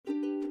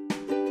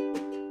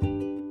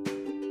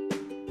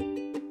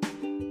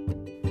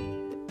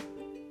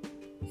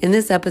In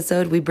this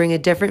episode, we bring a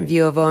different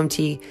view of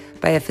OMT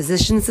by a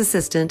physician's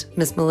assistant,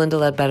 Miss Melinda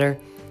Ledbetter.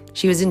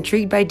 She was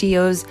intrigued by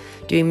DOs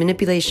doing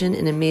manipulation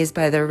and amazed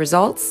by their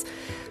results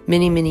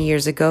many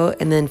years ago,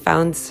 and then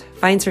finds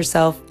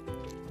herself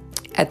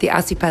at the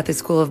Osteopathic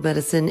School of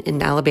Medicine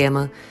in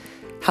Alabama,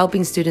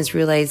 helping students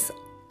realize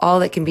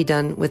all that can be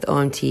done with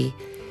OMT.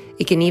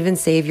 It can even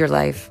save your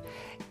life.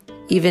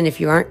 Even if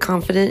you aren't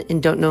confident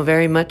and don't know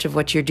very much of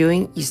what you're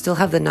doing, you still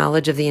have the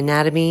knowledge of the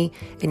anatomy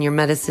and your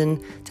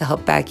medicine to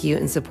help back you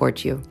and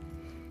support you.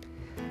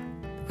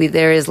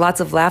 There is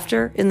lots of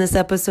laughter in this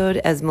episode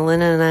as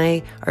Melinda and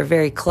I are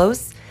very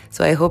close,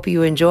 so I hope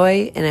you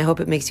enjoy and I hope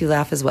it makes you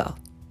laugh as well.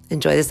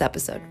 Enjoy this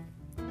episode.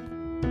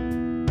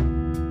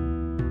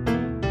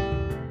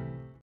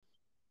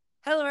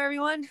 Hello,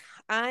 everyone.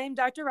 I'm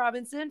Dr.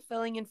 Robinson,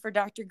 filling in for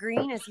Dr.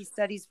 Green as he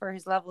studies for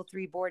his level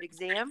 3 board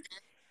exam.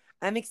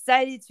 I'm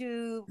excited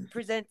to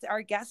present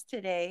our guest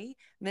today,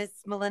 Miss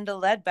Melinda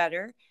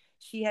Ledbetter.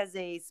 She has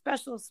a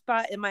special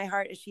spot in my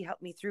heart as she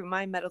helped me through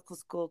my medical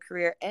school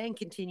career and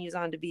continues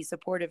on to be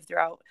supportive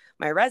throughout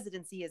my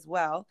residency as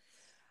well.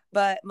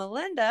 But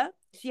Melinda,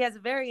 she has a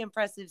very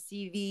impressive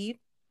CV.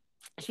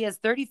 She has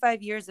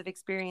 35 years of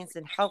experience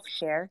in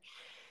healthcare.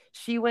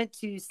 She went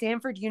to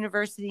Stanford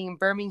University in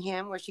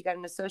Birmingham, where she got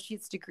an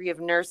associate's degree of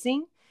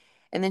nursing.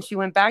 And then she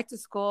went back to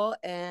school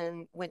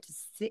and went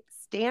to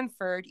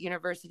Stanford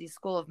University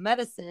School of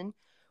Medicine,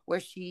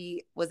 where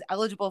she was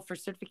eligible for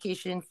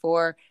certification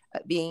for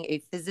being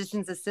a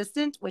physician's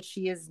assistant, which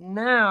she is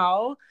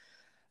now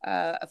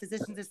a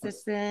physician's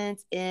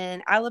assistant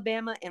in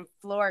Alabama and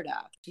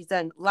Florida. She's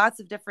done lots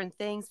of different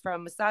things,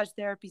 from massage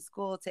therapy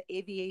school to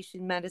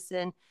aviation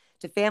medicine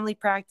to family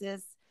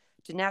practice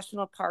to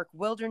national park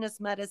wilderness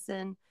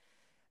medicine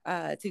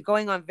to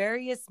going on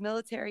various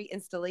military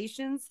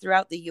installations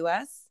throughout the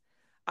U.S.,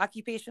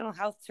 occupational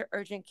health to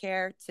urgent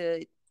care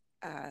to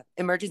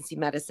emergency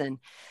medicine.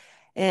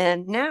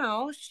 And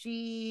now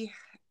she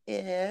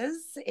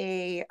is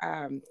a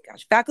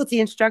faculty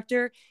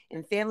instructor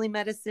in family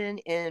medicine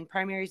and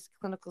primary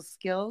clinical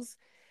skills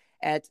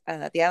at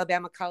the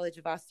Alabama College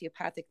of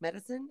Osteopathic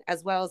Medicine,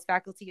 as well as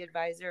faculty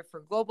advisor for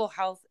Global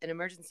Health and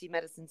Emergency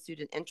Medicine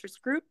Student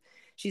Interest Group.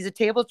 She's a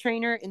table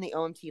trainer in the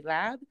OMT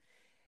lab,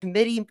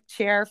 committee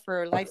chair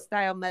for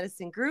Lifestyle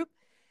Medicine Group,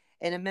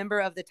 and a member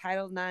of the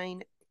Title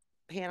IX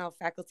panel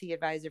faculty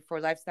advisor for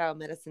Lifestyle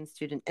Medicine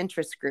Student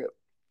Interest Group.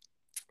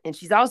 And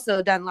she's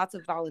also done lots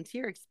of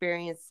volunteer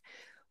experience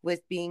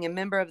with being a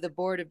member of the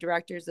board of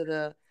directors of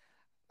the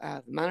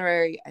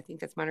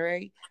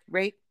Monterey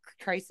Rape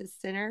Crisis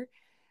Center.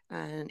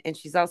 And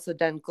she's also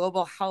done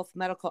global health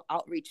medical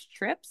outreach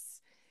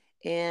trips.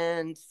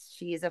 And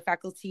she is a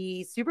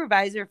faculty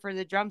supervisor for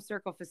the Drum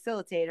Circle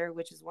Facilitator,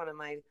 which is one of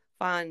my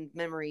fond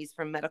memories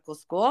from medical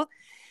school.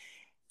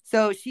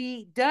 So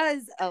she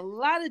does a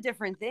lot of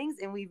different things,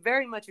 and we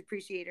very much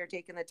appreciate her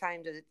taking the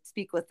time to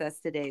speak with us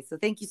today. So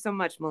thank you so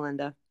much,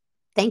 Melinda.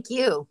 Thank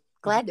you.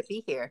 Glad to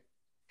be here.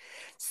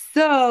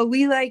 So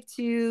we like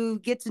to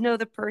get to know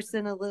the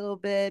person a little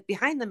bit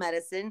behind the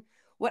medicine.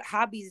 What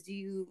hobbies do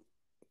you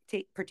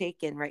partake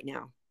in right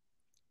now?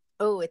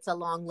 Oh, it's a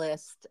long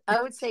list.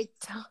 I would say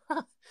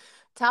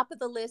top of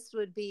the list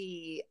would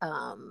be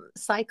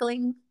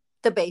cycling,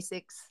 the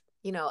basics.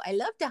 You know, I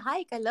love to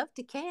hike. I love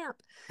to camp.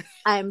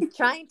 I'm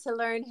trying to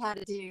learn how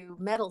to do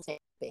metal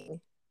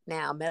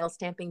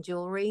stamping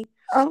jewelry.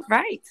 Oh,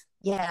 right.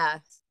 Yeah.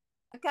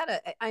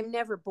 I'm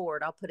never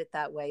bored. I'll put it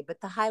that way.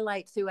 But the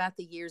highlight throughout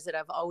the years that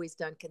I've always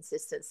done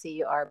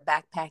consistency are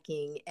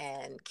backpacking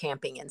and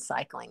camping and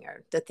cycling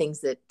are the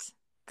things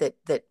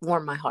that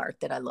warm my heart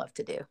that I love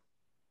to do.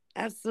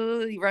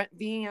 Absolutely.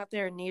 Being out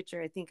there in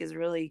nature, I think, is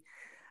really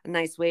a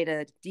nice way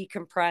to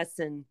decompress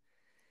and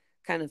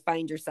kind of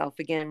find yourself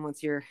again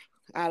once you're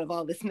out of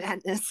all this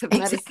madness of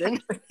medicine.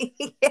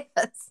 Exactly.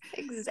 Yes,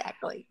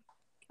 exactly.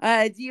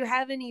 Do you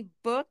have any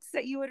books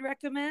that you would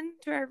recommend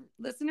to our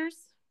listeners?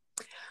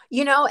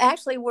 You know,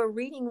 actually, we're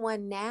reading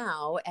one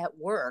now at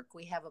work.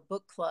 We have a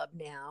book club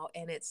now,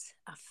 and it's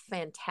a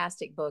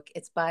fantastic book.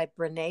 It's by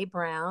Brené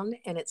Brown,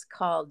 and it's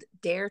called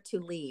Dare to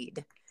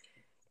Lead.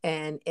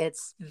 And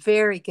it's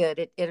very good.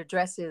 It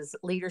addresses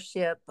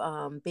leadership,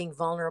 being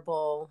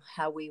vulnerable,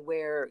 how we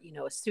wear,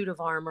 a suit of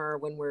armor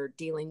when we're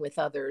dealing with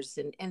others.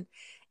 And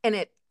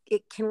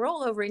it can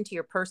roll over into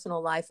your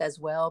personal life as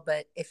well.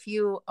 But if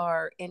you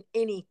are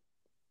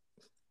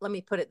let me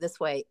put it this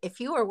way,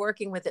 if you are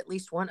working with at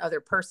least one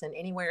other person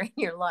anywhere in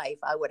your life,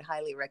 I would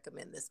highly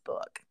recommend this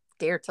book,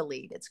 Dare to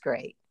Lead. It's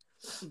great.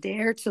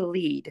 Dare to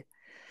Lead.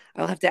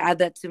 I'll have to add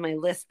that to my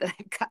list that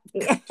I've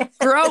got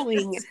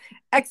growing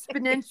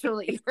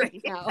exponentially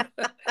right now.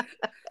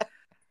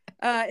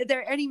 Are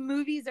there any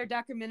movies or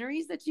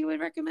documentaries that you would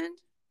recommend?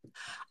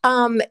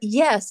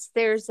 Yes,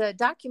 there's a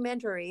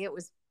documentary. It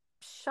was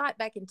shot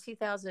back in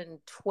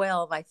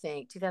 2012, I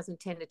think,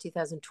 2010 to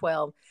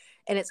 2012.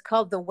 And it's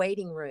called The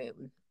Waiting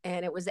Room.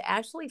 And it was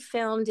actually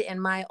filmed in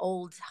my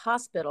old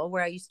hospital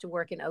where I used to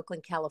work in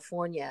Oakland,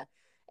 California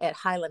at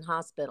Highland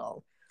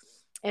Hospital.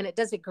 And it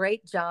does a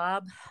great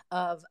job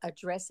of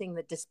addressing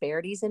the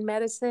disparities in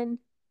medicine.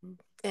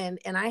 And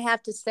I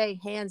have to say,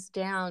 hands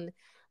down,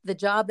 the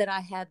job that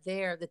I had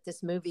there that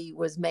this movie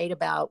was made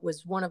about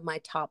was one of my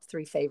top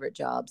three favorite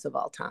jobs of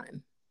all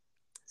time.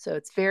 So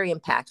it's very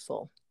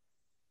impactful.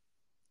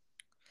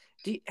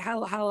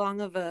 How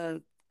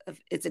long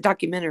it's a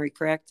documentary,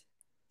 correct?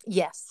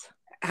 Yes.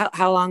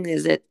 How long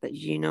is it that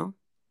you know?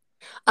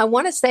 I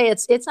want to say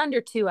it's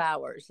under 2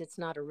 hours. It's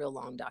not a real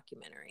long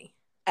documentary.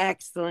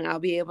 Excellent. I'll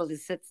be able to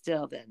sit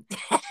still then.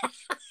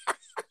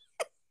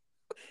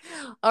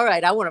 All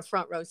right, I want a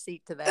front row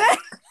seat to that.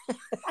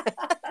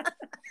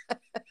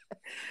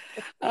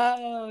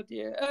 Oh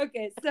dear.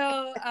 Okay,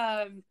 so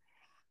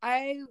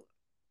I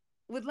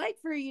would like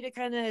for you to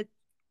kind of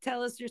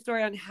tell us your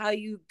story on how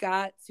you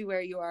got to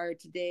where you are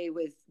today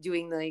with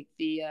doing like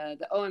the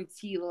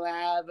OMT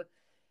lab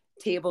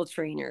table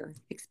trainer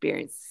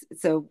experience.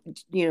 So,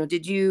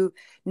 did you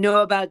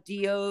know about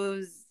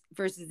DOs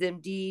versus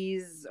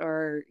MDs,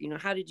 or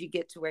how did you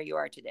get to where you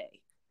are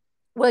today?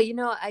 Well,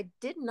 I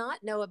did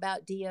not know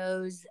about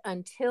DOs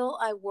until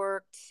I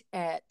worked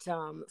at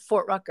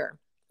Fort Rucker.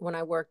 When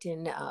I worked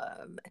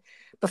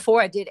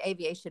before I did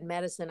aviation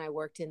medicine, I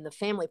worked in the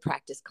family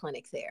practice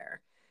clinic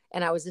there.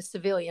 And I was a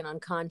civilian on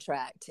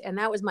contract. And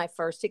that was my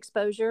first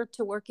exposure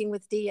to working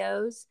with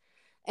DOs.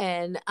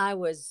 And I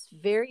was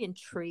very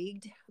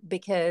intrigued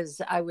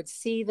because I would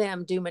see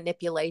them do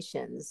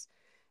manipulations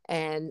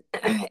and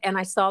and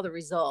I saw the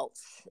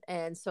results.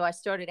 And so I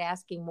started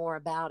asking more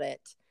about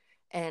it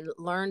and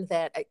learned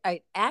that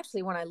I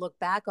actually, when I look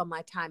back on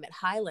my time at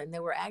Highland,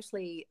 there were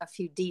actually a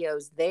few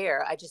DOs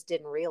there. I just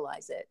didn't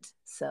realize it.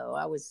 So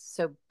I was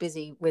so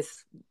busy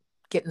with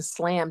getting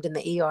slammed in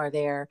the ER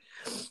there.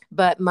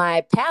 But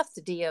my path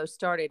to DO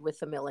started with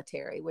the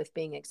military, with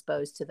being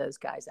exposed to those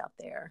guys out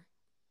there.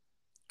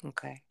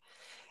 Okay.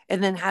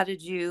 And then how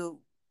did you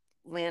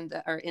land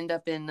or end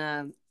up in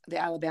the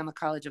Alabama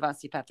College of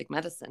Osteopathic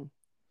Medicine?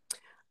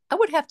 I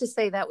would have to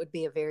say that would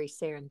be a very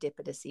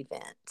serendipitous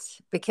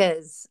event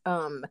because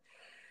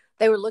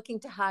they were looking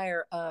to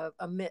hire a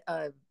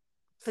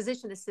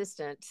physician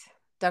assistant.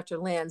 Dr.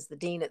 Lenz, the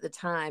dean at the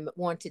time,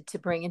 wanted to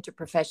bring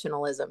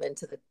interprofessionalism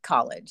into the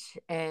college.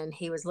 And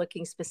he was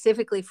looking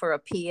specifically for a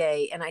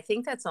PA. And I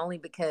think that's only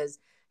because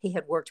he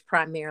had worked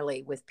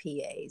primarily with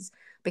PAs.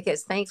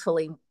 Because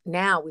thankfully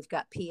now we've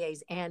got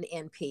PAs and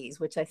NPs,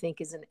 which I think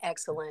is an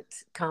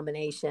excellent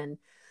combination.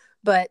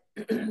 But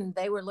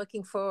they were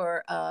looking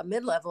for a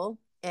mid level.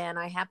 And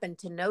I happened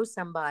to know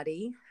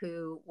somebody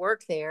who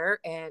worked there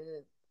and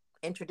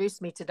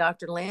introduced me to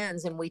Dr.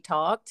 Lenz, and we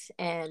talked,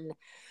 and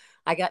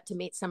I got to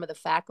meet some of the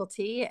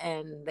faculty,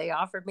 and they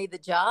offered me the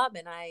job,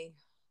 and I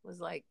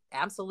was like,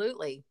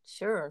 absolutely,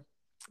 sure,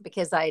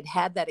 because I'd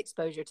had that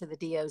exposure to the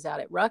DOs out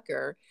at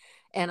Rucker.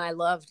 And I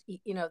loved,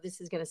 this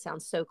is going to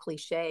sound so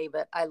cliche,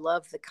 but I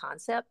love the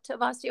concept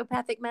of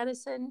osteopathic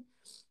medicine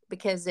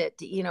because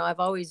I've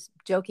always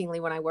jokingly,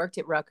 when I worked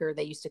at Rucker,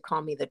 they used to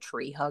call me the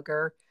tree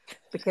hugger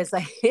because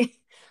I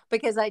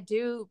because I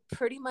do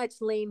pretty much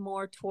lean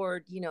more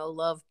toward,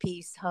 love,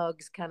 peace,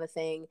 hugs kind of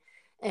thing.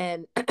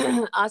 And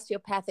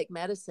osteopathic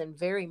medicine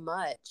very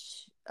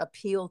much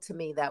appealed to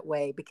me that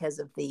way because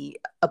of the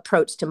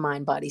approach to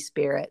mind, body,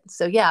 spirit.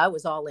 So yeah, I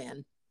was all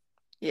in.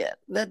 Yeah,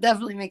 that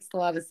definitely makes a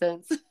lot of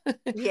sense.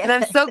 Yeah. And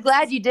I'm so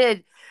glad you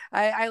did.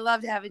 I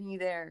loved having you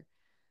there.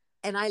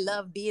 And I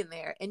love being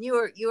there. And you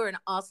were an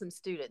awesome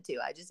student too.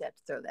 I just have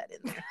to throw that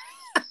in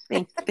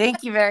there.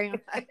 Thank you very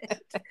much.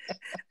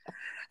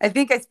 I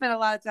think I spent a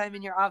lot of time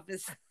in your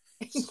office.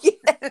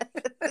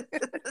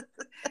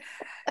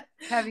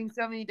 Having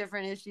so many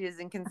different issues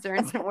and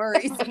concerns and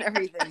worries and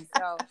everything.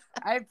 So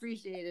I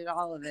appreciated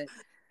all of it.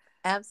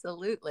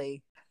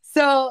 Absolutely.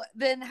 So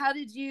then how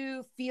did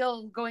you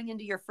feel going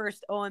into your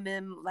first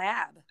OMM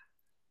lab?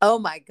 Oh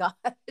my gosh.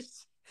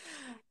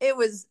 It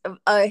was,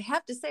 I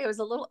have to say, it was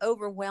a little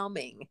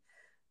overwhelming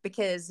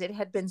because it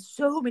had been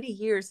so many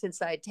years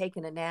since I had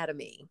taken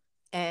anatomy.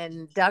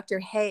 And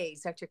Dr.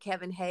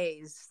 Kevin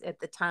Hayes at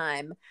the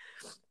time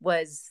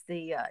was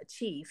the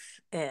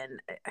chief.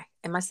 And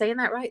am I saying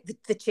that right?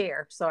 The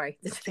chair, sorry.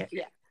 The chair.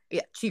 Yeah.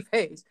 Yeah. Chief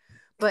Hayes.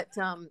 But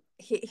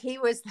he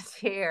was the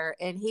chair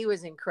and he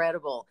was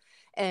incredible.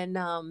 And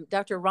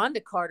Dr.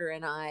 Rhonda Carter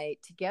and I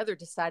together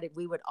decided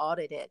we would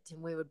audit it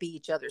and we would be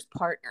each other's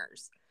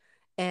partners.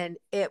 And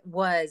it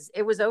was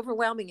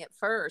overwhelming at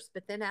first,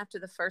 but then after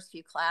the first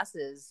few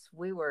classes,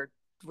 we were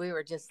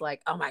just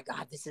like, oh my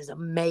God, this is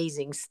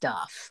amazing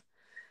stuff.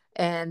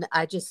 And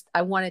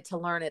I wanted to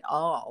learn it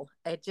all.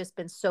 It just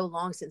been so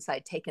long since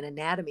I'd taken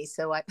anatomy.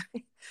 So I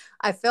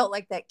I felt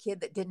like that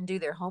kid that didn't do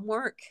their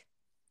homework,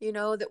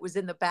 that was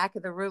in the back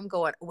of the room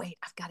going, wait,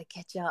 I've got to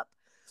catch up.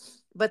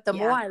 But the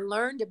more I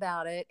learned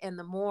about it and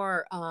the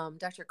more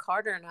Dr.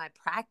 Carter and I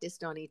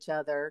practiced on each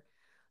other,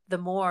 the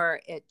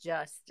more it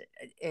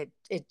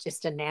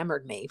just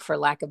enamored me, for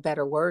lack of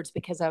better words,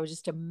 because I was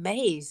just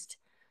amazed.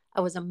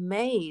 I was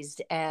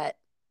amazed at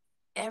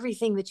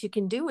everything that you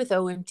can do with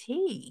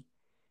OMT.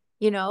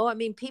 I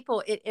mean,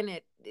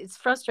 it's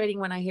frustrating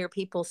when I hear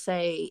people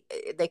say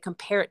they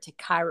compare it to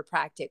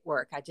chiropractic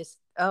work. I just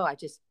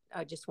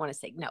want to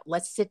say, no,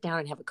 let's sit down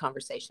and have a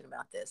conversation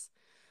about this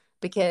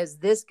because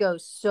this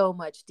goes so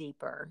much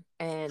deeper.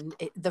 And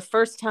the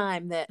first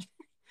time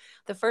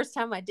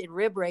I did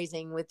rib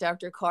raising with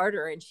Dr.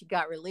 Carter and she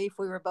got relief,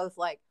 we were both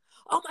like,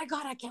 oh my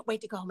God, I can't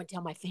wait to go home and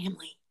tell my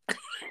family.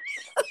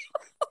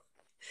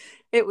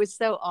 It was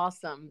so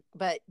awesome.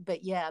 But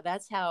yeah,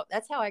 that's how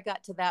I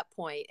got to that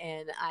point,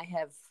 and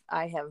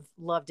I have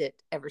loved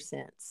it ever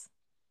since.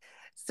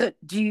 So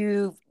do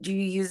you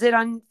use it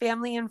on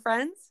family and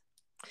friends?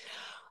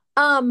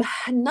 Um,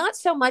 Not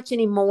so much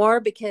anymore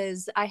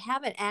because I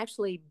haven't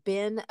actually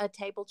been a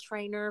table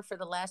trainer for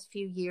the last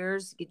few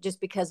years just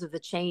because of the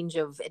change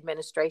of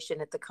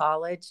administration at the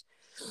college.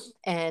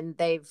 And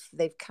they've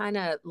kind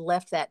of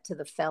left that to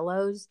the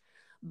fellows.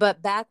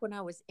 But back when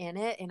I was in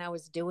it and I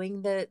was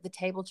doing the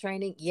table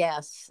training,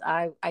 yes,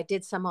 I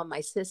did some on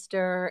my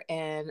sister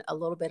and a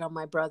little bit on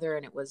my brother,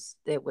 and it was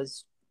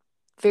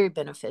very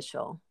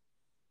beneficial.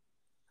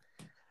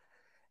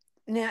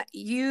 Now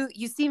you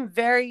seem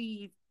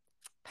very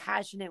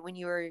passionate when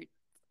you were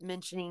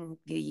mentioning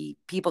the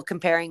people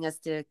comparing us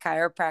to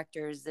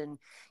chiropractors, and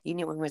you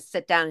know when we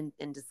sit down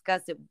and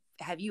discuss it.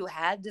 Have you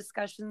had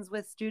discussions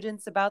with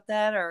students about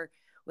that or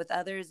with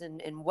others,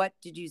 and what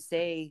did you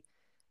say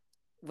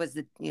was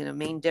the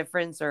main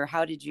difference, or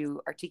how did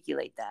you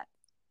articulate that?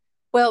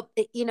 Well,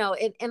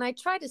 and I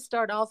try to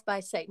start off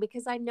by saying,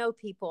 because I know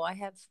people, I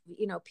have,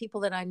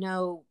 people that I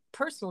know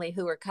personally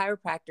who are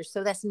chiropractors.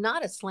 So that's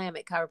not a slam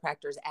at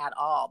chiropractors at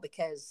all,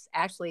 because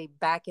actually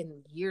back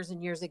in years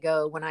and years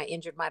ago, when I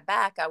injured my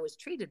back, I was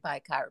treated by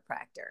a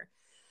chiropractor.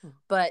 Hmm.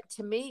 But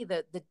to me,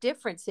 the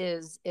difference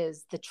is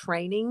the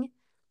training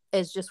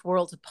is just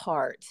worlds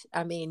apart.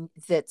 I mean,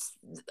 that's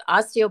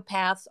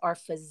osteopaths are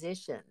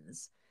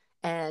physicians,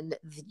 and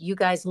you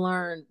guys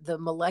learn the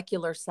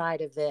molecular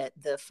side of it,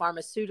 the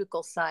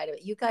pharmaceutical side of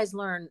it. You guys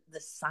learn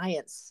the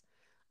science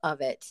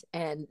of it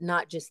and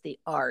not just the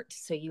art.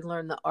 So you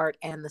learn the art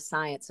and the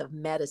science of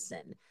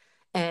medicine.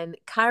 And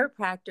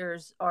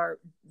chiropractors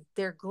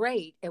they're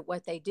great at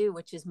what they do,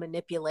 which is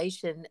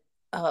manipulation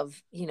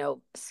of,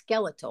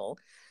 skeletal,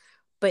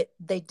 but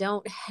they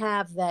don't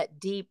have that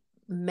deep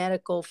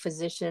medical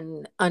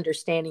physician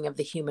understanding of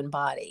the human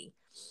body.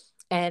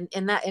 And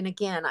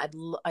again,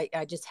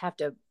 I just have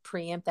to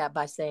preempt that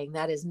by saying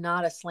that is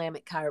not a slam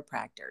at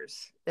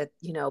chiropractors, that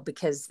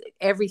because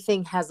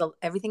everything has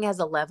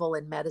a level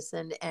in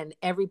medicine and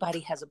everybody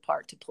has a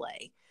part to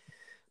play.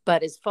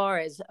 But as far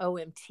as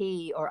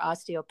OMT or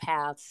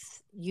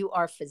osteopaths, you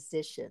are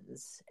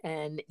physicians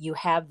and you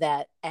have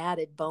that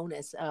added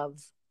bonus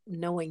of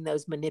knowing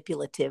those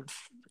manipulative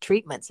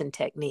treatments and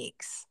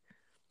techniques.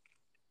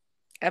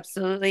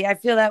 Absolutely, I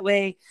feel that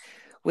way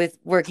with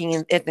working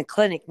in the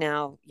clinic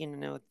now.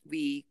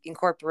 We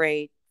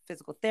incorporate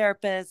physical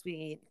therapists,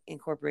 we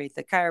incorporate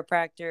the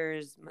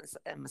chiropractors,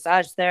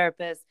 massage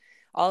therapists.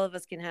 All of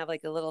us can have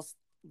like a little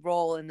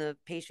role in the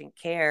patient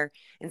care,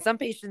 and some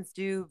patients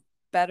do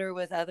better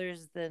with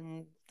others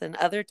than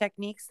other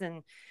techniques,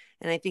 and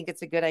I think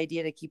it's a good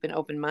idea to keep an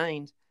open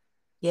mind.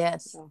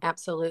 Yes, So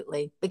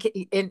absolutely.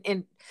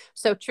 And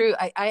so true.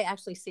 I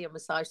actually see a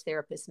massage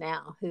therapist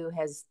now who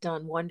has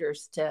done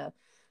wonders to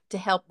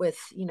help with,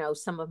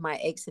 some of my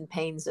aches and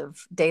pains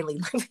of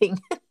daily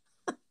living.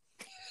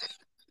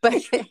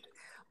 but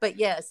but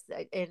yes,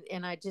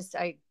 and I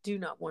do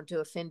not want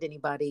to offend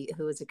anybody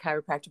who is a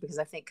chiropractor, because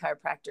I think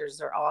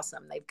chiropractors are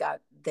awesome.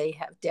 They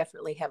have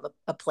definitely have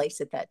a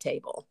place at that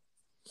table.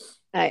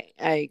 I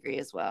agree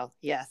as well.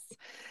 Yes.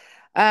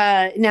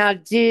 Now,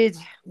 did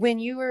when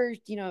you were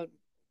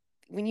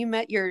when you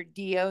met your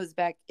DOs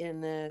back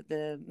in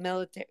the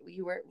military,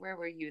 you were where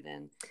were you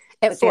then?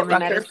 The At Fort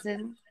family Rucker.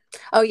 medicine.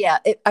 Oh yeah,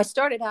 I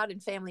started out in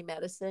family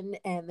medicine,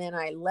 and then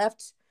I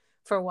left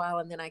for a while,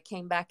 and then I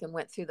came back and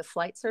went through the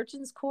flight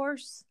surgeons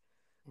course,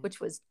 which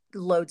was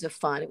loads of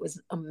fun. It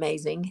was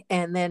amazing,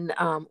 and then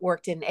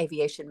worked in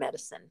aviation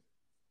medicine.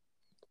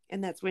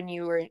 And that's when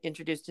you were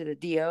introduced to the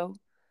DO.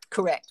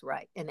 Correct,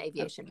 right, in Okay.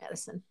 aviation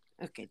medicine.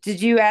 Okay.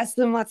 Did you ask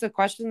them lots of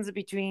questions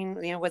between,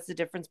 what's the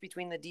difference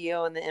between the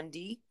DO and the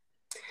MD?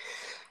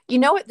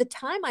 At the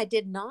time I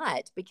did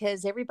not,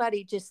 because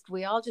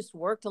we all just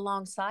worked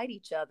alongside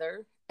each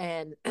other.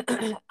 And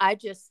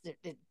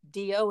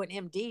DO and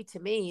MD, to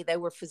me, they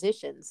were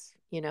physicians,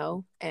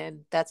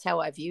 and that's how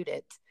I viewed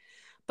it.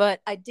 But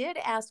I did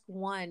ask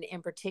one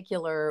in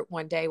particular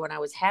one day when I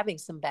was having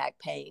some back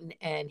pain,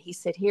 and he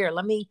said, "Here,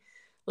 let me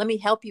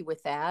help you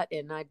with that."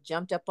 And I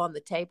jumped up on the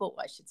table.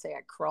 I should say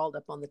I crawled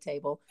up on the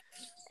table,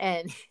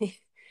 and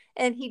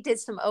and he did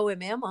some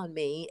OMM on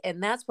me,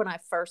 and that's when I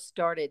first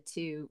started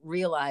to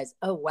realize,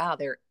 oh wow,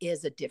 there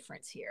is a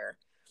difference here.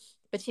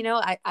 But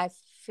I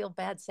feel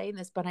bad saying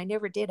this, but I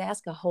never did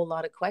ask a whole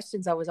lot of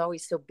questions. I was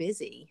always so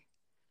busy.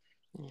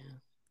 Yeah.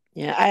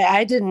 Yeah.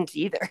 I didn't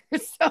either.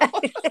 So I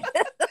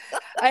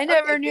Okay,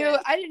 never knew. good.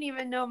 I didn't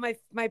even know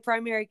my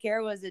primary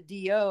care was a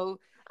DO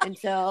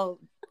until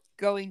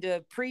going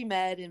to pre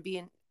med and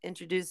being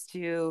introduced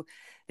to.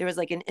 There was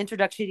like an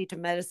introduction to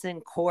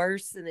medicine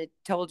course, and it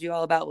told you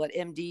all about what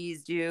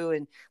MDs do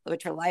and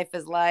what your life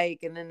is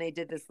like. And then they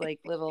did this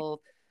like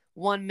little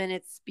 1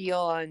 minute spiel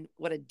on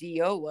what a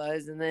DO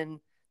was, and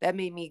then that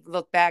made me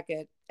look back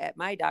at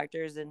my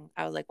doctors, and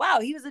I was like, wow,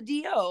 he was a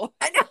DO.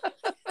 I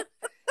know.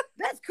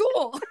 That's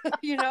cool.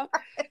 You know,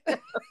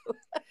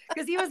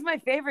 because he was my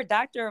favorite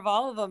doctor of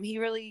all of them. He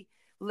really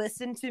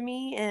listened to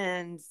me,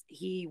 and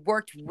he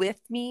worked with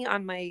me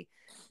on my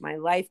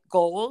life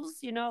goals.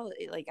 You know,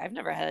 like I've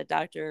never had a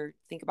doctor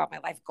think about my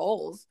life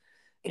goals,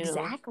 you know.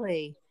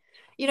 Exactly.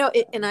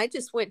 And I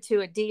just went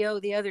to a DO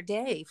the other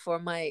day for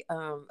my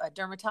a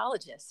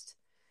dermatologist.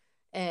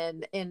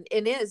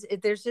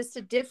 There's just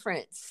a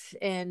difference,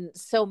 and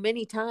so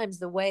many times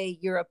the way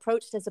you're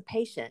approached as a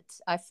patient,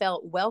 I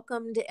felt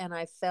welcomed and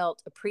I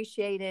felt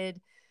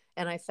appreciated,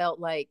 and I felt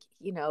like,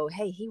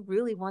 hey, he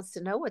really wants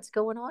to know what's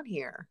going on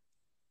here.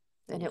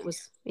 And it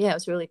was, yeah, it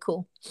was really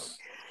cool.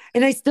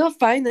 And I still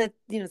find that,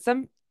 you know,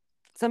 some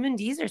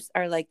MDs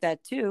are like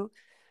that too,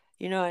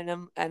 you know,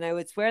 and I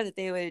would swear that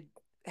they would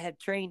had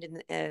trained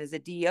as a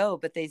DO,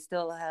 but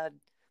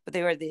but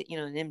they were an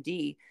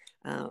MD.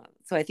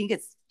 So I think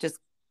it's just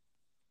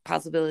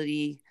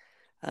possibility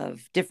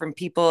of different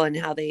people and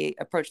how they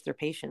approach their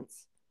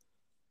patients.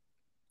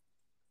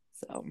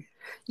 So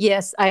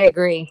Yes, I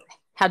agree.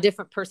 How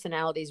different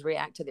personalities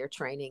react to their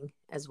training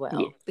as yeah,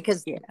 well.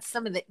 Because yeah.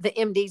 some of the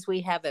MDs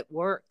we have at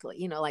work,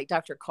 like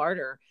Dr.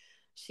 Carter,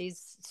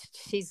 she's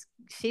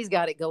she's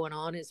got it going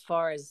on as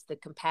far as the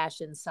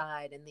compassion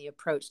side and the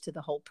approach to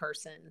the whole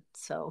person.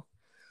 So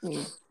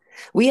Yeah.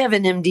 We have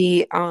an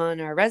MD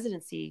on our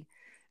residency,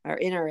 or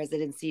in our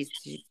residency.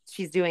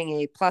 She's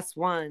doing a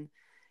 +1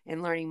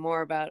 and learning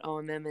more about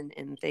OMM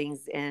and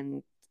things.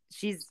 And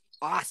she's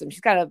awesome.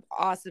 She's got an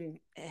awesome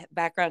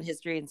background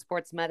history in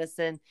sports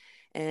medicine.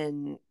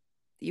 And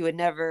I would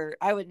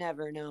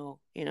never know,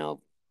 you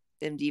know,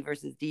 MD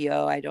versus DO.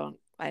 I don't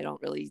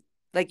really,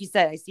 like you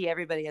said, I see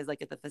everybody as like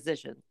the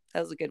physician.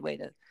 That was a good way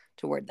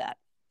to word that.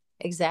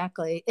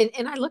 exactly.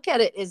 And I look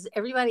at it as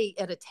everybody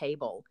at a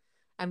table.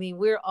 I mean,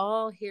 we're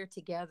all here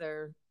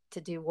together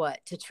to do what?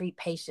 To treat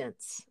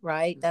patients,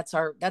 right? That's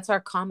our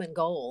common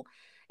goal.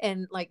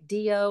 And like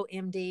DO,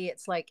 MD,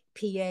 it's like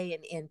PA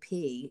and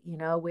NP,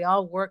 we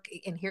all work,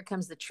 and here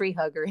comes the tree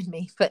hugger in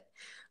me, but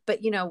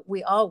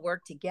we all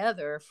work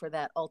together for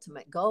that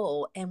ultimate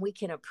goal, and we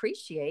can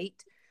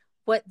appreciate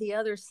what the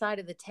other side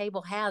of the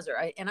table has,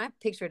 and I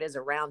picture it as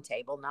a round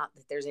table, not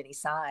that there's any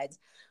sides,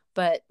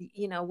 but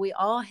we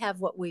all have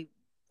what we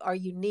our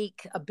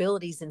unique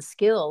abilities and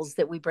skills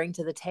that we bring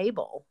to the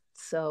table.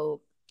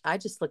 So I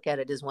just look at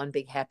it as one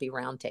big happy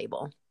round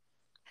table.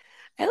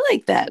 I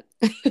like that.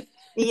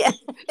 Yeah.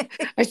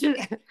 I should.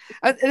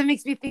 It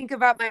makes me think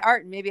about my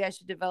art, and maybe I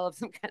should develop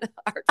some kind of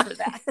art for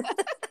that.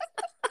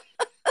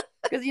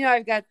 Because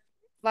I've got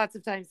lots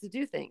of times to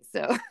do things.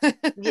 So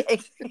Yeah.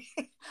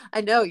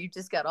 I know you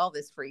just got all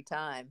this free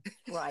time,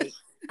 right?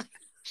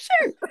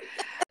 sure.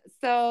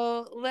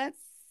 So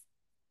let's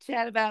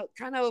chat about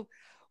kind of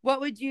what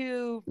would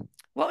you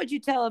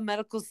tell a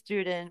medical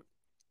student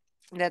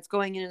that's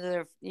going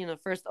into their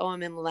first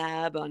OMM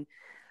lab on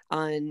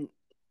and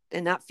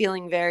not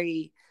feeling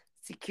very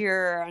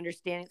secure or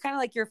understanding, kind of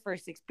like your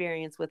first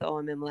experience with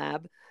OMM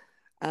lab.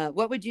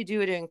 What would you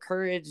do to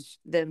encourage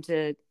them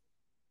to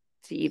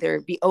either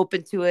be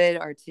open to it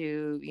or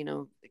to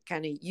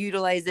kind of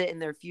utilize it in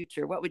their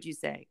future? What would you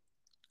say?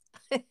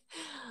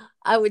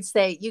 I would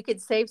say you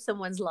could save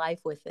someone's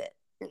life with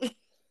it.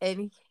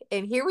 And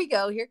here we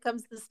go. Here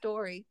comes the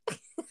story.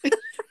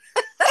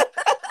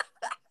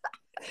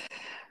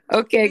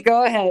 Okay,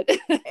 go ahead.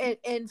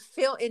 And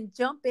feel and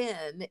jump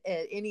in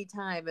at any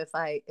time if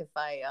I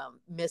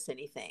miss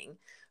anything.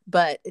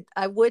 But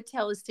I would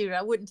tell a student,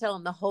 I wouldn't tell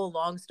them the whole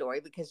long story,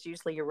 because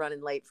usually you're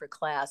running late for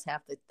class.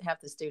 Half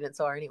the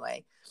students are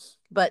anyway.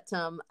 But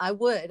I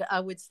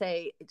would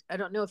say, I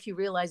don't know if you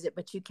realize it,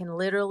 but you can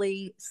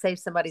literally save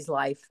somebody's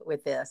life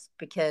with this,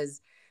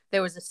 because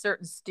there was a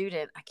certain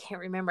student, I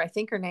can't remember, I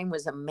think her name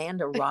was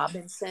Amanda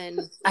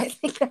Robinson. I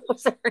think that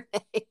was her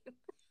name.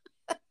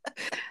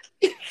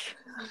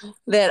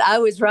 That I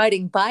was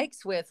riding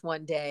bikes with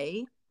one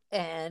day,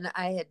 and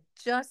I had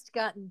just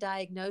gotten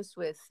diagnosed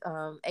with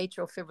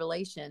atrial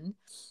fibrillation,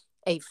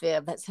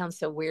 AFib. That sounds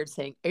so weird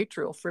saying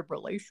atrial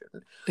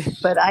fibrillation,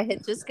 but I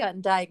had just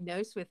gotten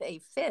diagnosed with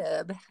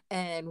AFib,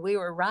 and we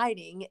were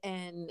riding,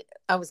 and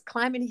I was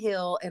climbing a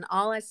hill, and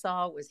all I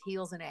saw was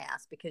heels and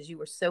ass, because you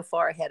were so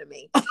far ahead of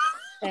me,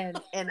 and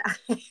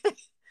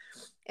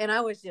and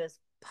I was just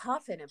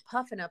puffing and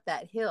puffing up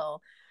that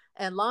hill.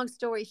 And long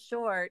story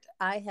short,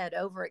 I had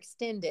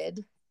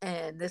overextended,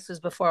 and this was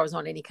before I was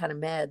on any kind of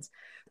meds.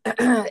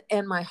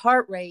 And my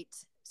heart rate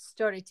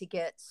started to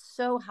get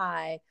so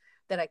high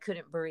that I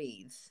couldn't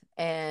breathe.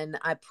 And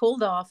I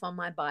pulled off on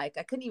my bike.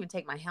 I couldn't even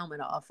take my helmet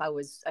off. I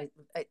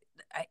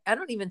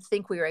don't even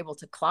think we were able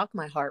to clock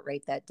my heart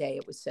rate that day.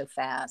 It was so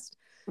fast.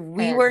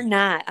 We And were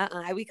not.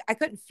 I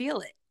couldn't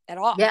feel it at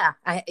all. yeah,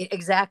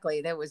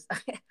 exactly. There was,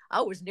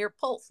 I was near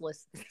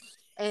pulseless.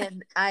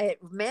 And I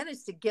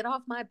managed to get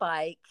off my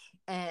bike,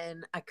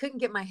 and I couldn't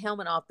get my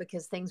helmet off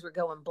because things were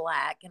going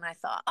black. And I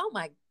thought, oh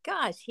my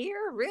gosh,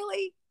 here,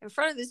 really? In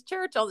front of this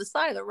church on the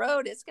side of the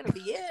road, it's going to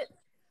be it.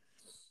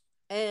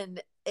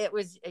 And it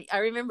was, I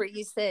remember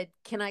you said,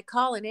 "Can I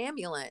call an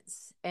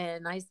ambulance?"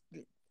 And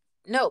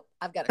nope,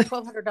 I've got a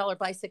 $1,200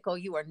 bicycle.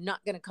 You are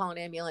not going to call an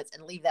ambulance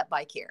and leave that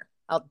bike here.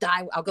 I'll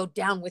die. I'll go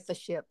down with the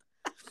ship.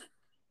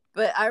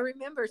 But I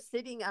remember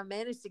I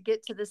managed to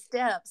get to the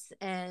steps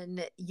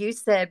and you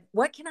said,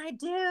 "What can I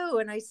do?"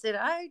 And I said,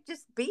 "I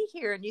just be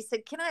here." And you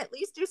said, "Can I at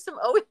least do some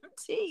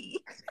OMT?"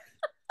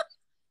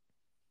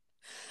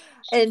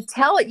 And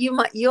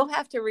you'll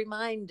have to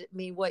remind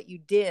me what you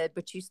did,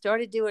 but you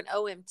started doing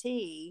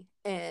OMT.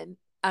 And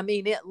I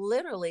mean, it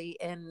literally,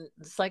 and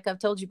it's like I've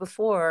told you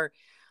before,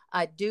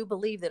 I do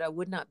believe that I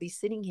would not be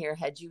sitting here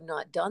had you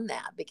not done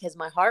that, because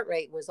my heart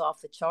rate was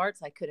off the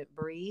charts. I couldn't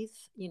breathe.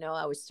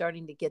 I was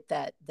starting to get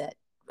that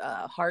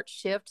heart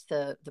shift,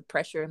 the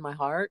pressure in my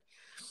heart.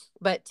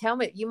 But tell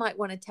me, you might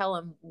want to tell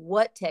them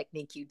what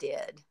technique you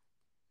did.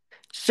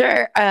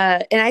 Sure.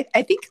 And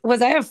I think,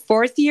 was I a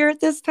fourth year at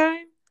this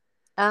time?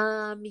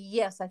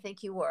 Yes, I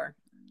think you were.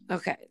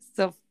 Okay.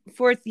 So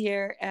fourth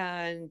year,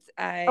 and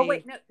Oh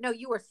wait, no,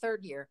 you were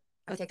third year.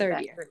 I a take it third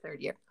back. year. You were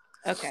third year.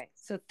 Okay.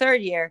 So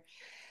third year.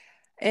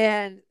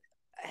 And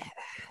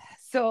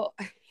so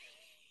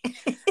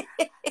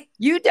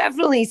you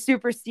definitely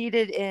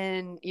superseded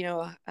in,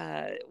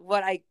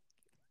 what I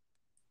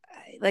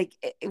like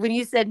when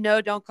you said,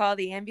 no, don't call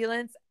the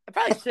ambulance. I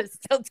probably should have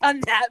still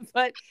done that,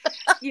 but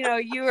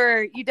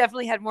you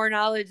definitely had more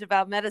knowledge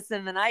about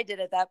medicine than I did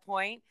at that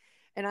point.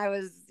 And I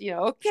was,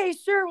 okay,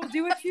 sure, we'll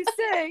do what you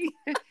say.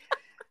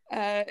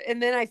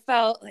 And then I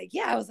felt like,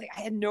 yeah, I was like,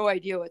 I had no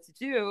idea what to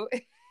do.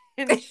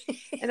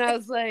 and I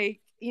was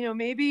like,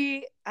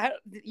 maybe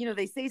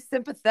they say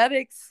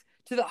sympathetics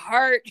to the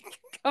heart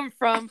come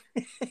from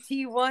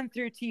T1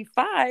 through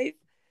T5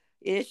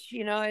 ish,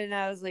 and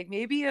I was like,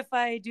 maybe if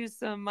I do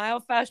some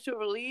myofascial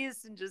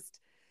release and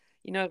just,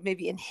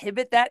 maybe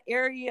inhibit that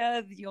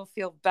area, you'll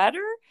feel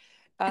better.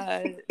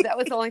 That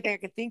was the only thing I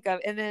could think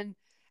of. And then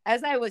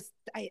as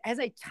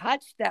I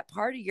touched that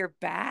part of your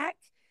back,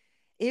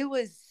 it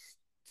was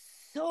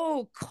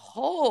so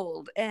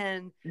cold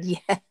and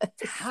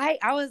tight.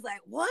 I was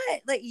like,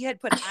 what? Like you had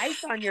put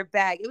ice on your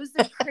back. It was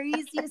the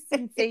craziest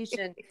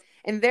sensation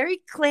and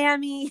very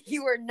clammy.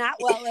 You were not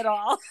well at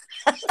all.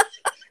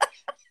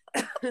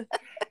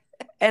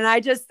 And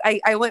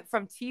I went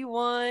from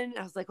T1.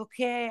 I was like,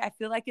 okay, I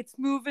feel like it's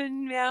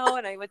moving now.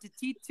 And I went to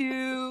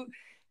T2,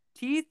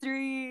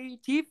 T3,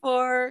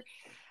 T4.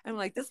 I'm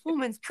like, this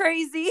woman's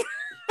crazy.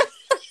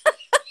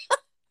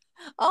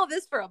 All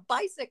this for a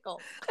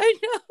bicycle. I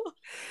know.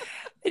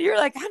 And you're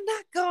like, I'm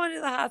not going to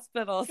the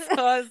hospital. So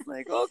I was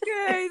like,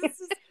 okay, this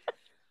is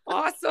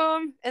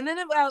awesome. And then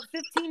about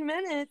 15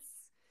 minutes,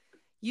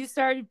 you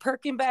started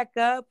perking back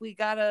up. We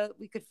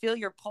could feel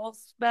your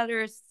pulse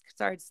better,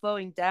 started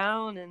slowing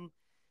down. And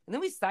then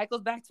we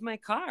cycled back to my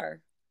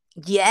car.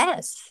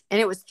 Yes. And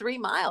it was 3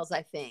 miles,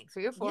 I think,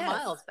 3 or 4 Yes.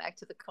 miles back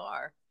to the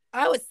car.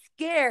 I was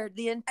scared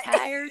the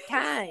entire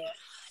time.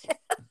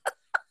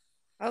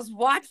 I was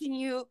watching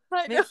you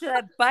make sure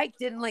that bike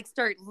didn't like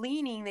start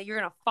leaning, that you're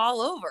going to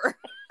fall over.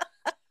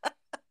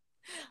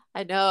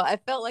 I know. I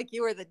felt like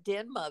you were the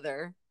den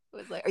mother. It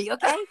was like, are you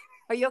okay?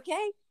 Are you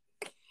okay?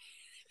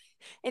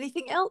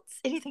 Anything else?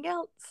 Anything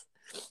else?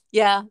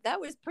 Yeah, that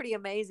was pretty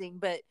amazing.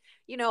 But,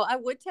 I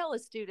would tell a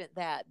student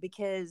that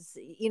because,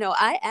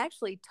 I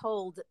actually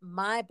told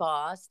my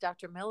boss,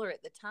 Dr. Miller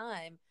at the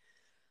time,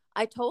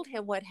 I told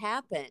him what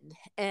happened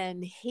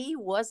and he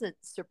wasn't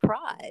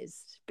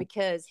surprised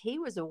because he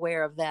was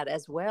aware of that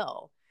as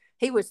well.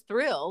 He was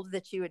thrilled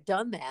that you had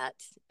done that.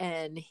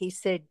 And he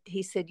said,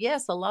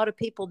 yes, a lot of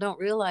people don't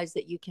realize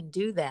that you can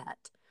do that.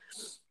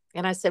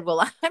 And I said,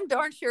 well, I'm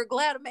darn sure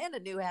glad Amanda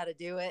knew how to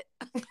do it.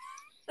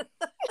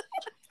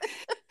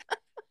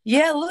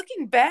 Yeah,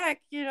 looking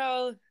back,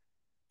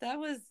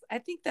 I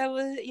think that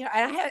was,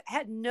 I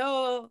had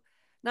not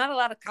a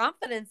lot of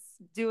confidence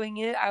doing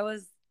it. I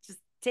was just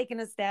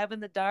taking a stab in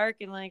the dark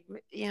and like,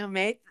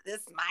 maybe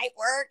this might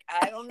work.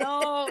 I don't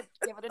know.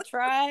 Give it a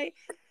try.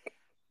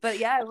 But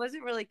yeah, I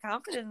wasn't really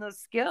confident in those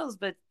skills,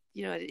 but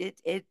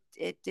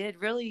it did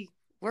really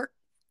work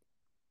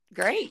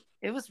great.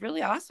 It was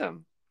really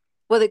awesome.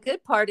 Well, the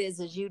good part is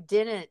you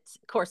didn't,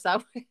 of course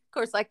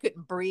I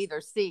couldn't breathe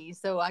or see,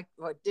 so I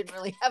didn't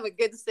really have a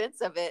good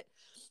sense of it,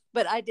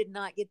 but I did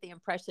not get the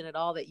impression at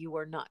all that you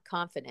were not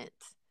confident.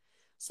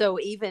 So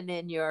even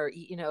in your,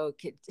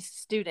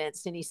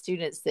 students, any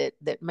students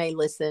that may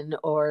listen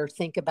or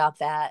think about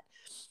that,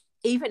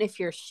 even if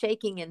you're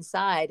shaking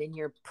inside and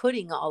you're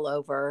putting all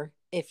over,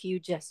 if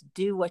you just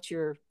do what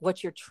you're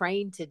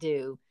trained to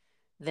do,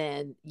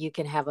 then you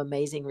can have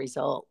amazing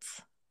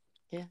results.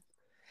 Yeah.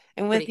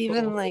 And with Pretty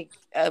even cool. like,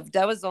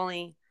 there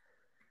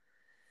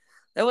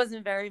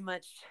wasn't very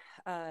much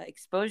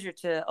exposure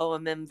to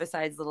OMM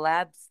besides the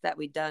labs that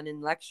we'd done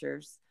in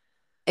lectures.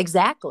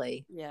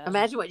 Exactly. Yeah.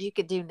 Imagine what you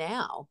could do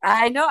now.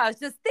 I know. I was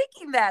just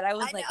thinking that. I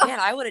was like, man,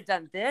 I would have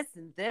done this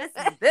and this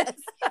and this.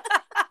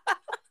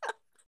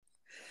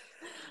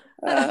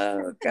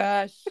 Oh,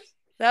 gosh.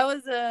 That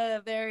was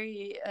a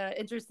very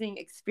interesting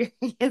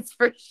experience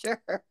for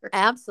sure.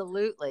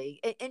 Absolutely.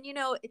 And,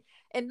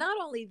 and not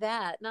only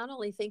that, not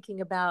only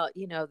thinking about,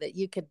 that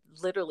you could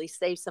literally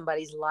save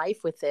somebody's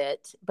life with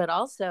it, but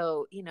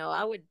also,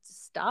 I would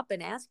stop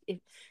and ask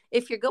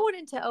if you're going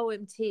into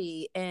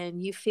OMT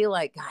and you feel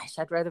like, gosh,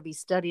 I'd rather be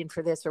studying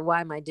for this, or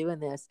why am I doing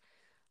this?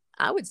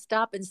 I would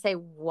stop and say,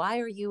 why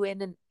are you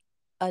in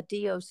a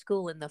DO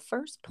school in the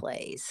first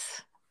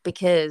place?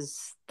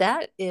 Because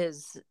that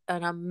is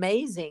an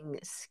amazing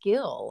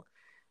skill.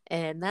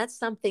 And that's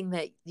something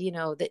that,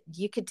 that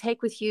you could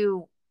take with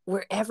you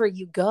wherever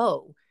you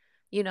go.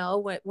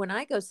 When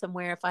I go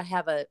somewhere, if I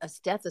have a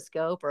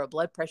stethoscope or a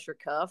blood pressure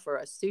cuff or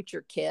a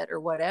suture kit or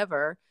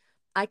whatever,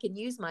 I can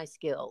use my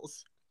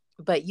skills.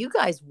 But you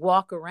guys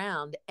walk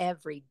around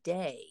every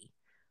day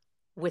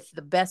with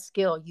the best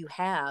skill you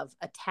have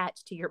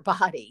attached to your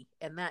body.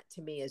 And that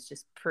to me is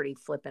just pretty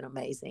flippin'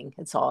 amazing.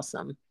 It's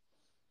awesome.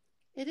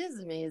 It is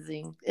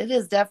amazing. It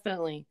is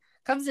definitely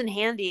comes in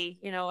handy,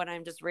 when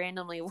I'm just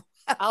randomly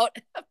out.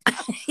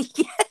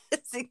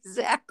 Yes,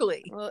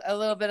 exactly. A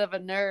little bit of a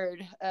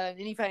nerd.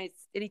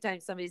 Anytime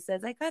somebody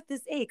says, "I got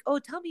this ache," oh,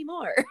 tell me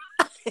more.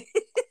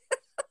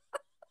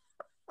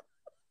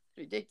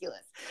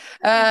 Ridiculous.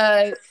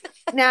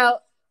 Now,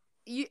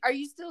 are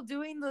you still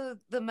doing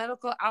the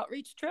medical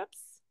outreach trips?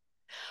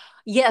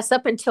 Yes,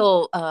 up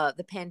until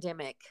the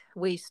pandemic,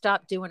 we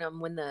stopped doing them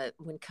when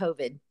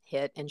COVID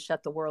hit and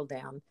shut the world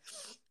down.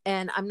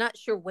 And I'm not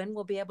sure when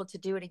we'll be able to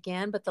do it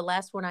again, but the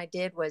last one I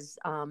did was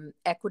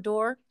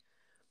Ecuador.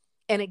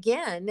 And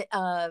again,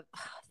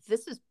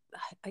 this is,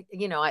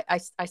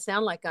 I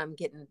sound like I'm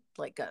getting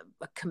like a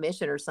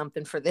commission or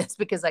something for this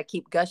because I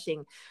keep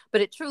gushing,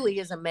 but it truly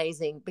is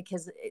amazing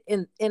because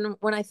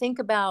when I think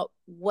about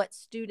what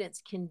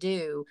students can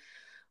do,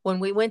 when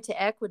we went to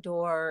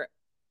Ecuador,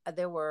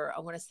 there were,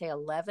 I want to say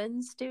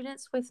 11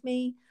 students with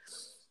me.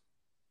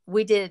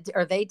 They did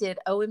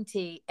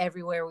OMT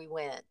everywhere we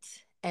went.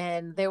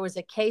 And there was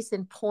a case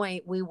in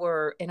point. We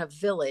were in a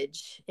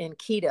village in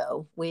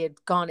Quito. We had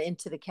gone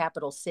into the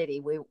capital city.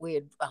 We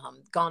had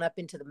gone up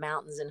into the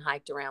mountains and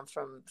hiked around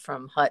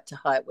from hut to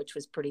hut, which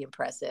was pretty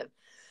impressive.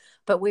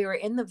 But we were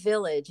in the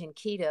village in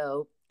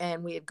Quito,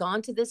 and we had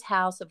gone to this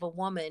house of a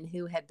woman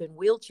who had been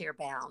wheelchair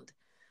bound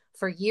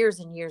for years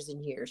and years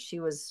and years. She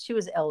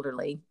was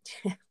elderly,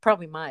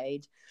 probably my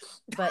age,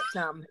 but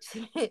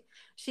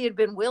she had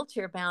been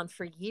wheelchair bound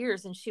for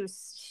years, and she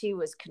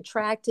was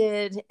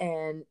contracted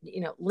and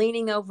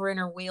leaning over in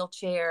her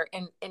wheelchair.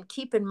 And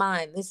keep in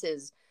mind, this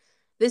is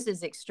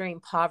extreme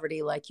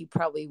poverty like you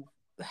probably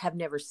have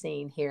never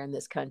seen here in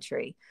this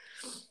country.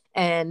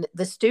 And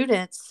the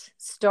students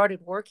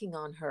started working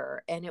on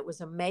her, and it was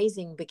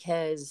amazing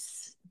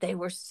because they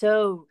were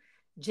so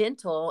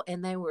gentle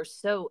and they were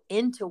so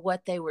into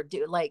what they were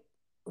doing. Like,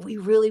 we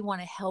really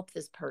want to help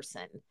this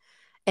person.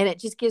 And it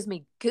just gives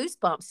me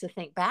goosebumps to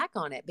think back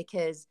on it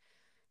because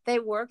they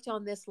worked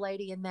on this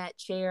lady in that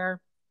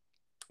chair.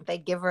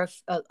 They'd give her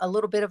a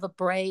little bit of a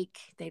break.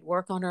 They'd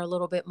work on her a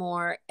little bit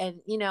more. And,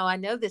 I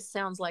know this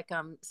sounds like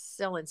I'm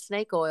selling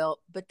snake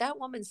oil, but that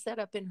woman sat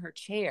up in her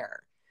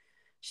chair.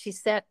 She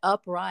sat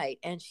upright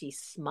and she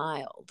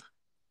smiled.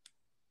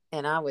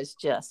 And I was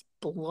just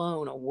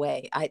blown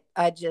away. I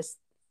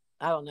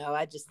don't know.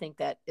 I just think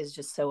that is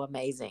just so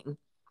amazing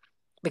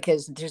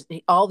because there's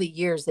all the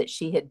years that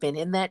she had been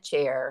in that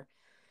chair,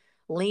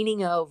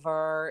 leaning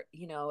over,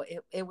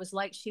 it was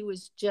like she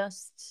was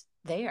just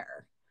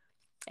there.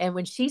 And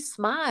when she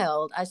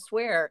smiled, I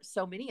swear,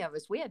 so many of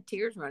us, we had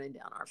tears running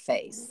down our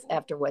face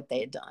after what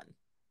they had done.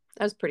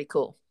 That was pretty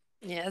cool.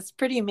 Yeah, it's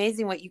pretty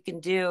amazing what you can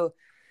do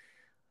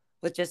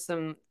with just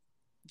some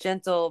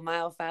gentle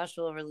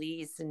myofascial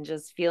release and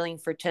just feeling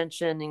for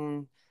tension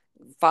and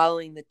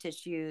following the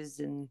tissues.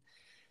 And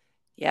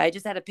yeah, I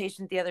just had a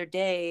patient the other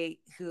day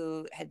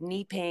who had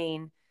knee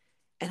pain,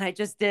 and I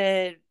just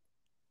did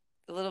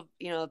a little,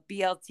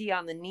 BLT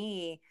on the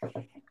knee,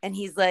 and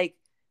he's like,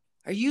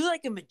 "Are you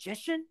like a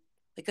magician?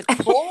 Like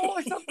a troll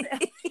or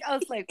something?" I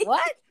was like,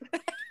 "What?"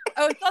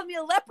 Oh, he called me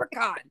a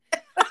leprechaun.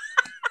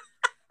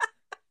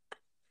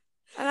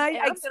 And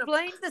I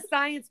explained the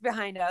science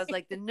behind it. I was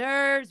like, the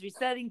nerves,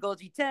 resetting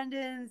Golgi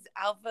tendons,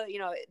 alpha,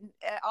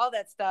 all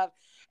that stuff.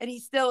 And he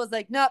still was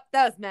like, "Nope,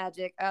 that was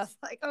magic." I was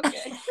like,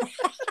 "Okay."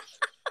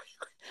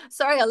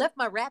 Sorry, I left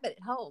my rabbit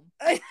at home.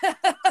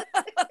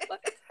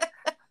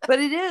 But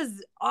it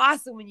is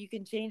awesome when you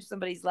can change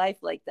somebody's life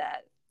like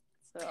that.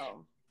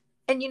 So.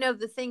 And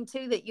the thing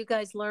too that you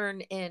guys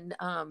learn in,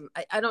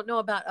 I don't know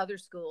about other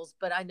schools,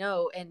 but I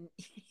know, and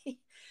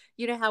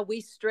how we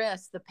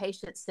stress the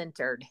patient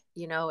centered,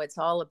 it's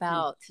all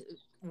about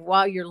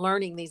while you're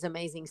learning these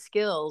amazing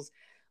skills,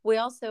 we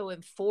also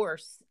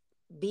enforce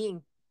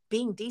being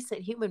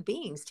decent human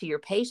beings to your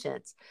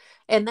patients.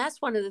 And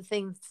that's one of the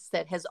things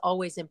that has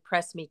always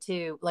impressed me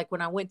too. Like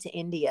when I went to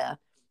India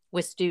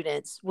with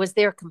students, was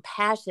their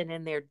compassion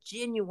and their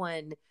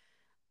genuine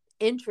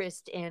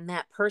interest in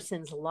that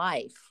person's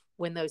life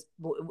when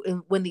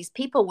these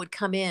people would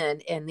come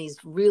in these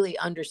really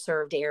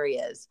underserved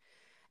areas,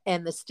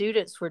 And the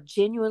students were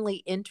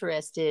genuinely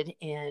interested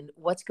in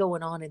what's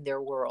going on in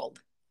their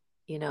world.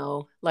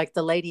 Like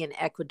the lady in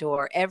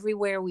Ecuador,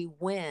 everywhere we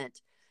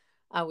went,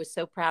 I was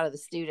so proud of the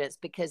students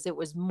because it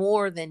was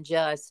more than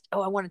just,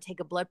 oh, I want to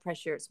take a blood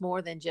pressure. It's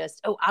more than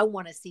just, oh, I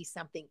want to see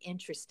something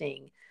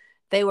interesting.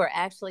 They were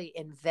actually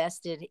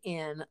invested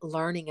in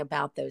learning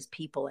about those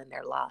people in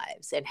their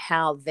lives and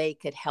how they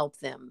could help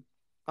them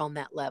on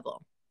that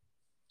level.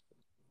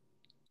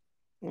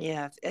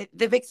 Yeah,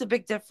 it makes a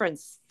big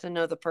difference to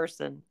know the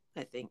person,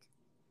 I think.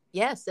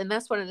 Yes, and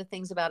that's one of the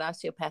things about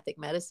osteopathic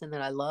medicine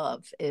that I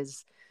love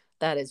is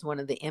that is one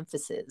of the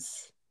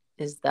emphasis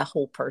is the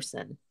whole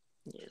person.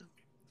 Yeah.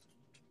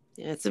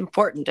 Yeah, it's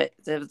important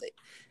and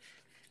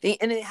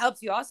it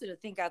helps you also to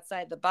think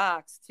outside the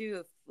box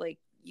too. If like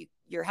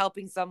you're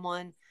helping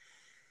someone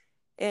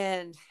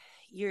and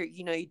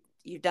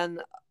you've done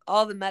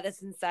all the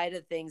medicine side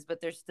of things, but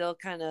they're still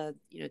kind of,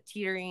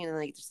 teetering and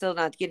like they're still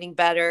not getting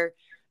better.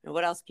 And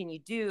what else can you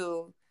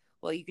do?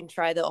 Well, you can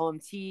try the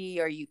OMT,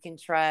 or you can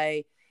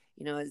try,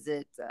 is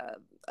it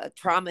a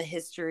trauma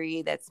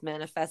history that's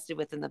manifested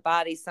within the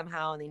body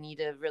somehow, and they need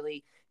to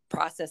really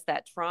process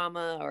that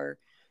trauma, or,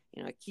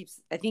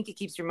 I think it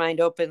keeps your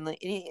mind open.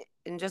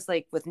 And just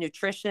like with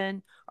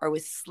nutrition or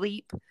with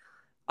sleep,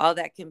 all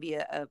that can be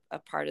a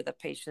part of the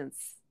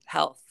patient's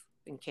health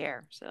and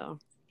care. So,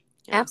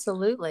 yeah.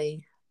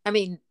 Absolutely. I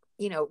mean,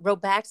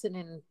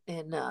 Robaxin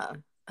and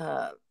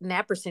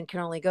naproxen can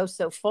only go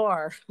so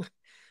far.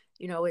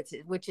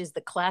 Which is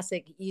the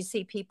classic. You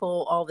see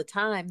people all the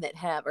time that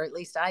have, or at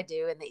least I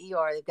do, in the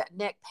ER, they've got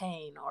neck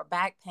pain or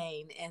back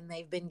pain, and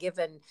they've been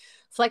given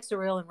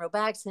Flexeril and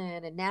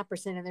Robaxin and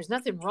naproxen, and there's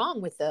nothing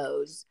wrong with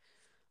those.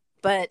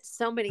 But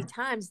so many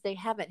times they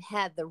haven't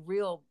had the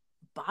real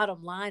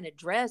bottom line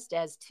addressed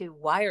as to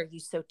why are you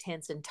so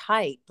tense and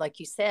tight? Like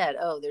you said,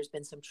 oh, there's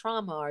been some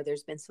trauma or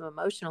there's been some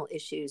emotional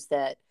issues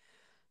that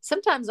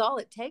sometimes all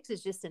it takes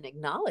is just an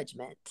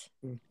acknowledgement,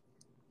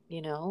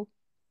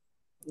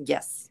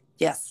 Yes.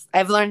 Yes.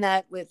 I've learned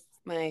that with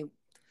my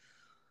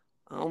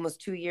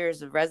almost 2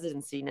 years of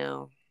residency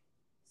now.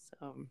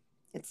 So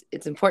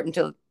it's important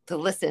to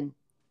listen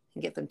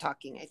and get them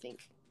talking, I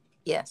think.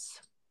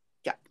 Yes.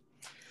 Yeah.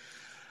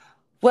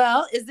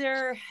 Well, is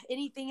there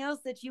anything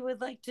else that you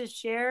would like to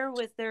share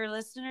with their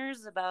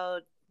listeners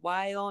about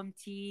why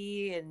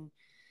OMT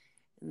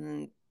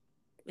and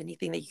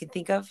anything that you can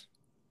think of?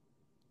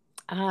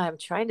 I'm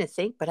trying to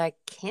think, but I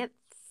can't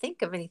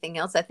think of anything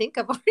else. I think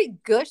I've already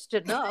gushed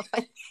enough.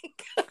 I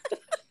think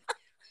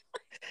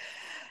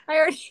I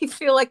already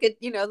feel like the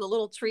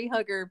little tree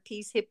hugger,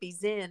 peace hippie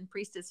Zen,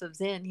 priestess of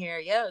Zen here.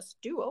 Yes,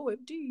 do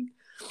OMT.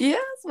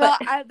 Yes, well,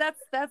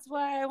 that's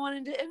why I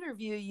wanted to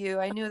interview you.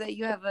 I knew that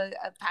you have a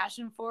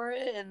passion for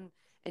it,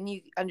 and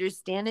you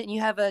understand it, and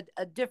you have a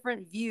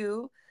different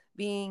view,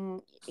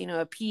 being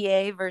a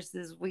PA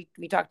versus we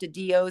talk to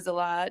DOs a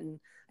lot, and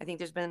I think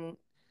there's been,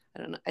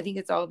 I don't know, I think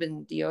it's all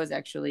been DOs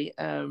actually.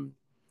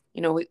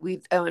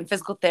 We've and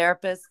physical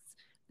therapists,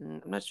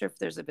 and I'm not sure if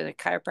there's been a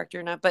chiropractor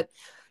or not, but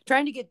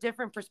trying to get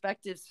different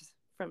perspectives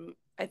from,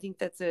 I think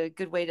that's a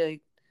good way to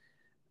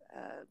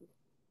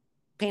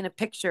paint a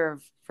picture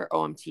for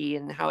OMT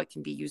and how it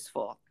can be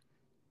useful.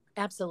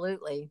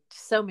 Absolutely.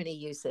 So many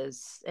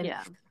uses. And,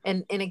 yeah.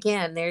 And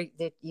again,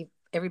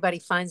 everybody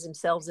finds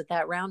themselves at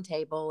that round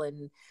table,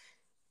 and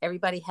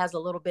everybody has a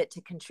little bit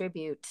to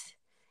contribute.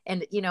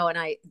 And,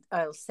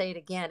 I'll say it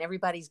again,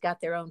 everybody's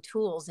got their own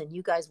tools, and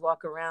you guys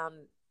walk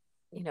around,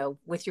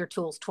 with your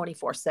tools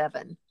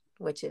 24/7,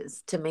 which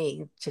is, to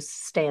me,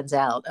 just stands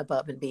out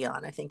above and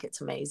beyond. I think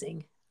it's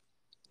amazing.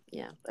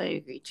 Yeah, I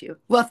agree too.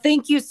 Well,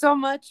 thank you so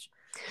much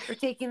for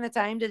taking the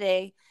time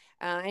today.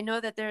 I know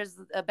that there's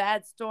a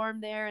bad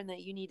storm there and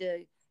that you need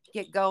to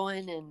get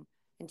going and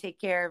take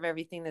care of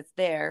everything that's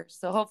there.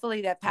 So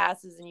hopefully that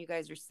passes and you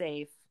guys are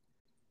safe.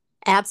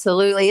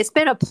 Absolutely. It's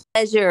been a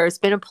pleasure. It's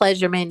been a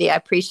pleasure, Mandy. I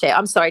appreciate it.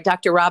 I'm sorry,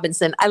 Dr.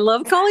 Robinson. I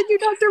love calling you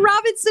Dr.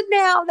 Robinson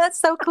now. That's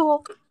so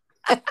cool.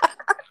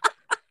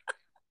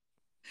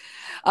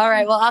 All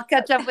right. Well, I'll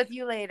catch up with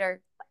you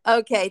later.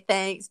 Okay.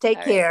 Thanks.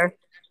 Take care.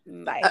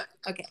 Right. Bye.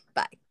 Okay.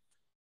 Bye.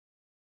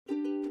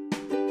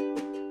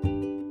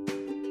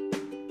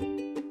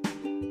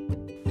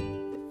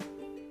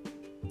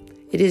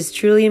 It is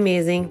truly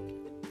amazing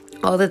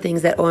all the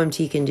things that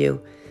OMT can do.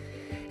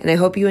 And I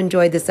hope you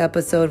enjoyed this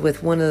episode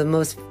with one of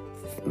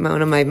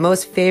my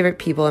most favorite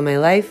people in my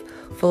life,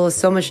 full of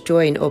so much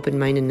joy and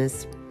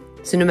open-mindedness.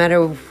 So no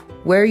matter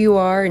where you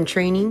are in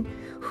training,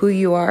 who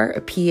you are,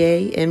 a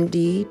PA,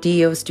 MD,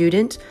 DO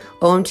student,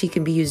 OMT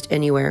can be used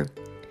anywhere.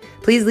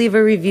 Please leave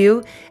a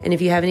review, and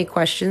if you have any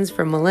questions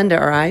for Melinda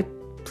or I,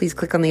 please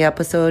click on the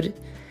episode,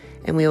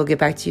 and we will get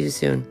back to you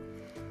soon.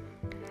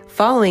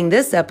 Following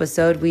this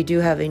episode, we do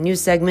have a new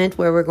segment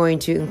where we're going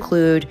to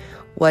include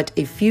what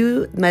a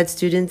few med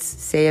students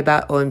say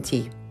about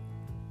OMT.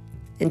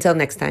 Until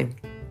next time.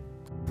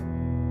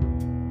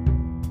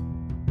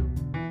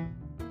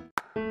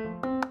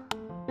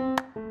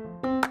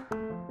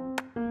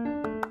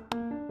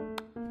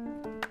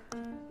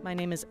 My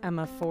name is is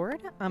Emma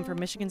Ford. I'm from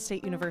Michigan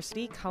State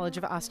University College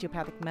of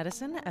Osteopathic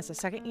Medicine as a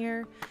second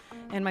year.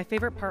 And my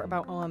favorite part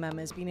about OMM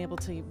is being able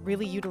to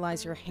really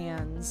utilize your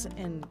hands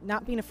and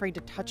not being afraid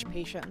to touch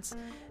patients.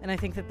 And I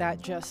think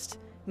that just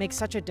makes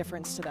such a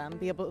difference to them,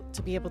 be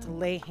able to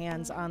lay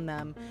hands on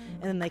them,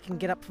 and then they can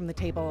get up from the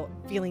table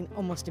feeling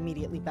almost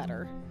immediately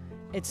better.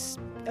 It's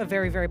a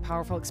very, very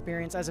powerful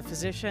experience as a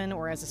physician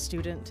or as a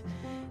student,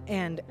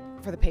 and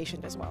for the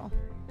patient as well.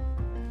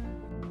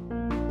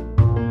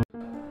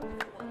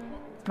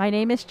 My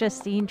name is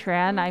Justine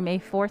Tran. I'm a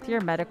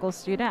fourth-year medical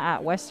student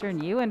at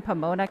Western U in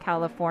Pomona,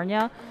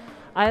 California.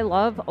 I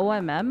love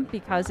OMM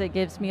because it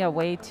gives me a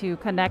way to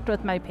connect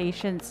with my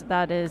patients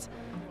that is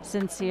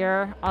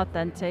sincere,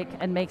 authentic,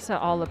 and makes it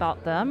all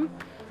about them,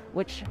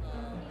 which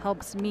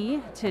helps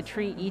me to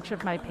treat each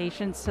of my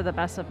patients to the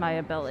best of my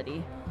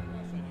ability.